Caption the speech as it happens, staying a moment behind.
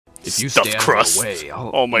If you Stuffed stay out crust. of the way,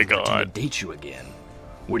 I'll Oh my even god. intimidate you again.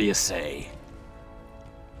 What do you say?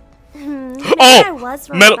 I was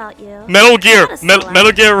wrong about you. Metal Gear, Not a sellout.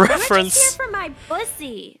 Metal Gear We're just reference. here for my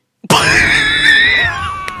pussy.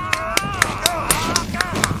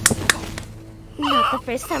 Not the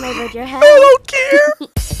first time I rode your head. Metal Gear.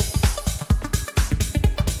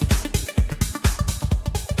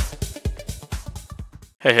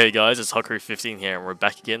 Hey guys, it's Hawkery15 here, and we're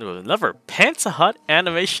back again with another Pantsahat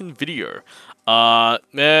animation video.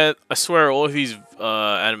 Man, I swear all of these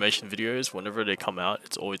animation videos, whenever they come out,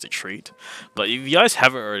 it's always a treat. But if you guys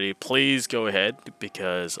haven't already, please go ahead,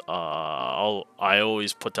 because I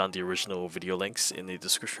always put down the original video links in the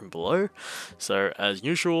description below. So as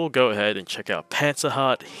usual, go ahead and check out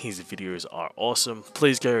Pantsahat. His videos are awesome.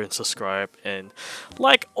 Please go and subscribe and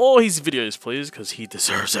like all his videos, please, because he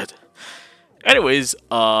deserves it. Anyways,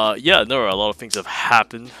 yeah, no, a lot of things have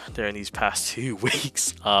happened during these past 2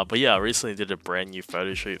 weeks. But yeah, I recently did a brand new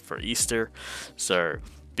photo shoot for Easter, so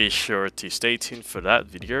be sure to stay tuned for that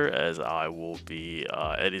video, as I will be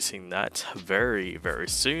editing that very, very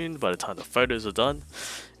soon by the time the photos are done.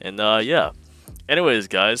 And yeah, anyways,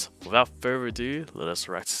 guys, without further ado, let us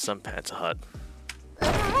react to some Pantsahat.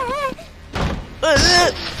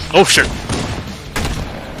 Oh shit!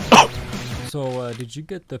 So, did you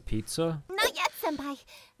get the pizza? Not yet, Senpai.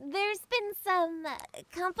 There's been some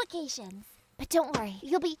complications. But don't worry,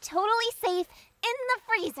 you'll be totally safe in the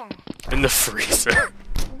freezer. In the freezer.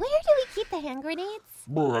 Where do we keep the hand grenades?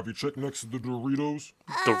 Bro, have you checked next to the Doritos?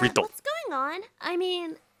 Dorito. What's going on? I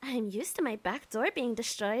mean, I'm used to my back door being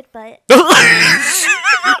destroyed, but...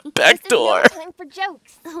 Back door. This is no time for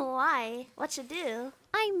jokes. Why? What you do?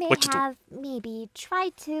 I may What you do? have maybe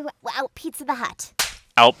tried to out Pizza the Hut.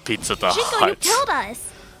 Out Pizza the Chico, you Hut. killed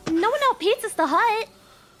us. No one out pizzas the hut.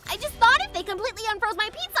 I just thought if they completely unfroze my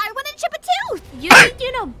pizza, I wouldn't chip a tooth. You think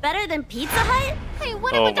you know better than Pizza Hut? I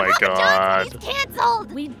would Oh have went my to Papa John's, God. but he's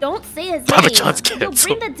canceled. We don't say his Papa name. John's You'll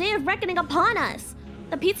canceled. bring the day of reckoning upon us.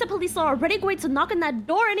 The pizza police are already going to knock on that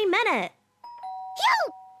door any minute.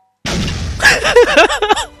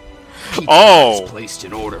 Oh. It's placed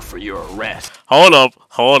in order for your arrest. Hold up,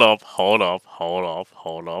 hold up, hold up, hold up,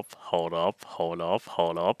 hold up, hold up, hold up,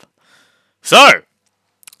 hold up. So,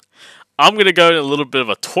 I'm gonna go in a little bit of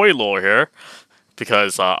a toy lore here,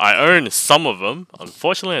 because I own some of them.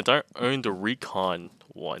 Unfortunately, I don't own the Recon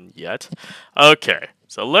one yet. Okay,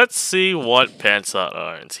 so let's see what Pantsahat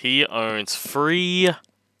owns. He owns free,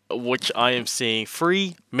 which I am seeing,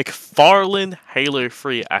 free McFarlane Halo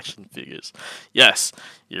 3 action figures. Yes,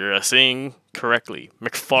 you're seeing correctly,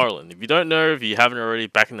 McFarlane. If you don't know, if you haven't already,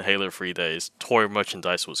 back in the Halo 3 days, toy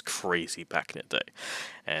merchandise was crazy back in the day.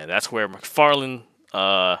 And that's where McFarlane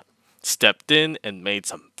stepped in and made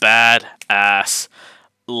some badass,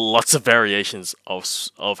 lots of variations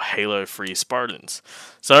of Halo 3 Spartans.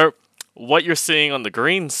 So what you're seeing on the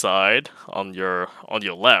green side, on your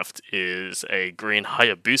left, is a green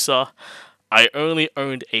Hayabusa. I only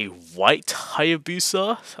owned a white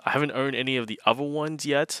Hayabusa. I haven't owned any of the other ones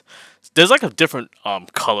yet. There's like a different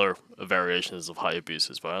color variations of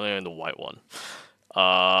Hayabusas, but I only own the white one.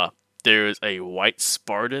 There's a white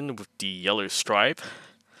Spartan with the yellow stripe.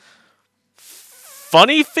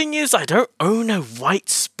 Funny thing is, I don't own a white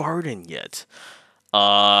Spartan yet.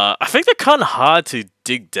 I think they're kind of hard to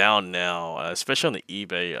dig down now, especially on the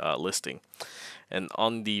eBay listing. And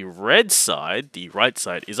on the red side, the right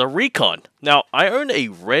side, is a Recon. Now, I own a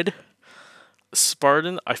red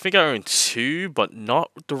Spartan. I think I own 2, but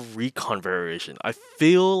not the Recon variation. I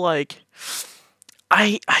feel like...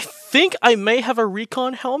 I think I may have a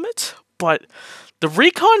Recon helmet, but the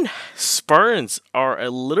Recon Spartans are a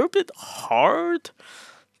little bit hard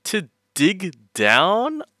to dig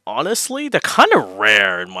down. Honestly, they're kind of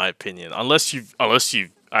rare in my opinion. Unless you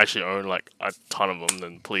actually own like a ton of them,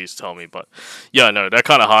 then please tell me. But yeah, no, they're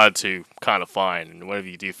kind of hard to kind of find. And whenever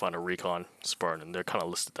you do find a Recon Spartan, they're kind of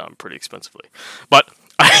listed down pretty expensively. But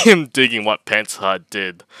I am digging what Pantsahat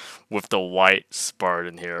did with the white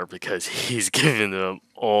Spartan here, because he's giving them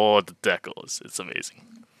all the decals. It's amazing.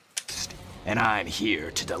 And I'm here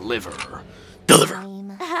to deliver.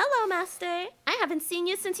 Hello, Master. I haven't seen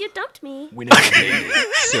you since you dumped me. We never dated.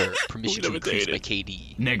 Sir, permission to never increase dated. my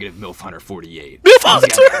KD. Negative MILF Hunter 48. MILF Hunter!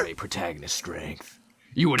 You gotta have a protagonist strength.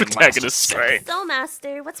 You wouldn't last a Protagonist second. strength. So,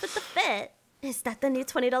 Master, what's with the fit? Is that the new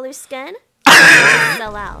 $20 skin?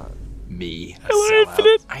 Sell out. Me, a Hello, sellout.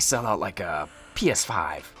 Infinite. I sell out like a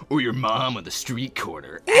PS5. Or your mom on the street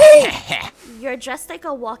corner. You're dressed like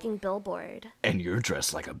a walking billboard. And you're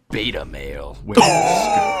dressed like a beta male wearing a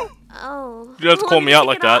skirt. Oh. You don't have to call Want me to out take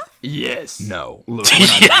like it that. off? Yes. No. Look, we're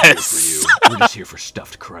not here for you. We're just here for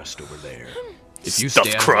stuffed crust over there. If you Stuffed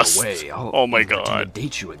stay out crust. of the way, I'll Oh my pretend to god.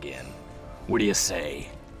 date you again. What do you say?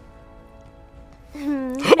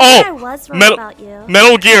 Maybe Oh! I was wrong Metal, about you.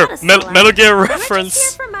 Metal Gear! Not a sellout. Metal Gear You were just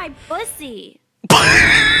reference! here for my pussy.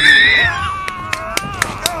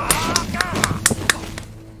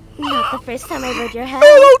 Not the first time I rode your head.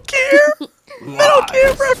 Metal Gear! Metal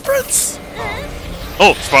Gear reference!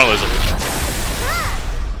 Oh, spoilers.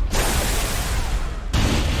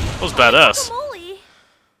 That was badass. Guacamole.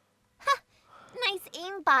 Nice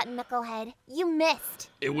aimbot, Knucklehead. You missed.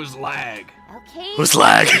 It was lag. Okay. Who's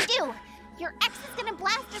lag? what do you do? Your ex is gonna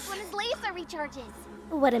blast us when his laser recharges.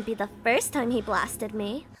 Wouldn't be the first time he blasted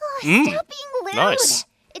me. Stop being lewd. Nice.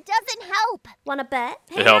 It doesn't help. Wanna bet?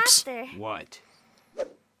 It helps. After. What?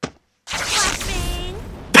 Flashbang.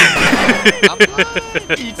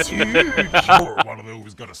 It's huge. Sure, one of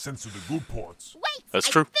those gotta censor the good parts. Wait. That's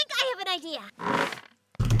I true. think I have an idea.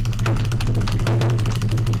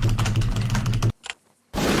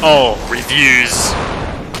 Oh, reviews.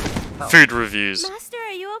 Food reviews. Master,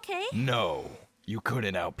 are you okay? No, you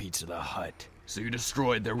couldn't out Pizza the Hut, so you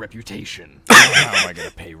destroyed their reputation. Now how am I gonna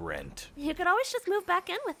pay rent? You could always just move back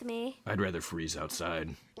in with me. I'd rather freeze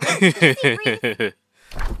outside. Oh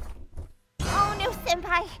no,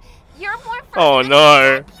 Senpai. You're more frozen Oh than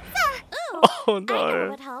no. pizza. Ooh, Oh I know what no.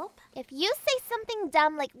 would help. If you say something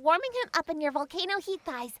dumb like warming him up in your volcano heat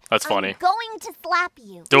thighs, That's funny. I'm going to slap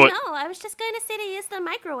you. Do it. No, I was just going to say to use the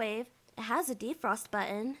microwave. It has a defrost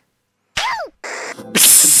button. Wow.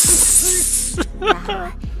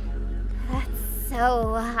 That's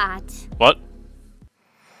so hot. What?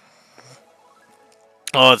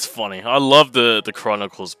 Oh, it's funny. I love the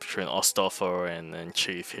chronicles between Astolfo and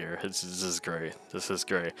Chief here. This is great. This is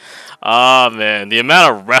great. Ah, man. The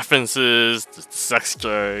amount of references, the sex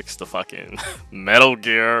jokes, the fucking Metal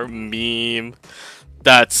Gear meme.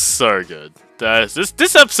 That's so good.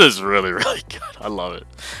 This episode is really, really good. I love it.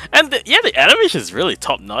 And the animation is really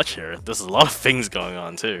top notch here. There's a lot of things going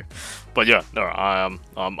on too. But yeah, no, I'm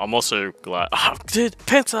also glad. Oh, dude,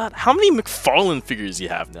 Pantsahat, how many McFarlane figures do you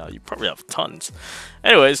have now? You probably have tons.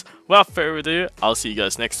 Anyways, without further ado, I'll see you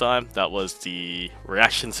guys next time. That was the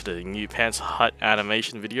reaction to the new Pantsahat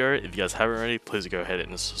animation video. If you guys haven't already, please go ahead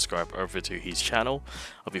and subscribe over to his channel.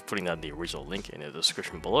 I'll be putting down the original link in the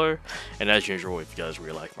description below. And as usual, if you guys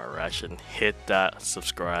really like my reaction, hit that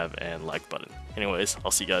subscribe and like button. Anyways,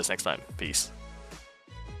 I'll see you guys next time. Peace.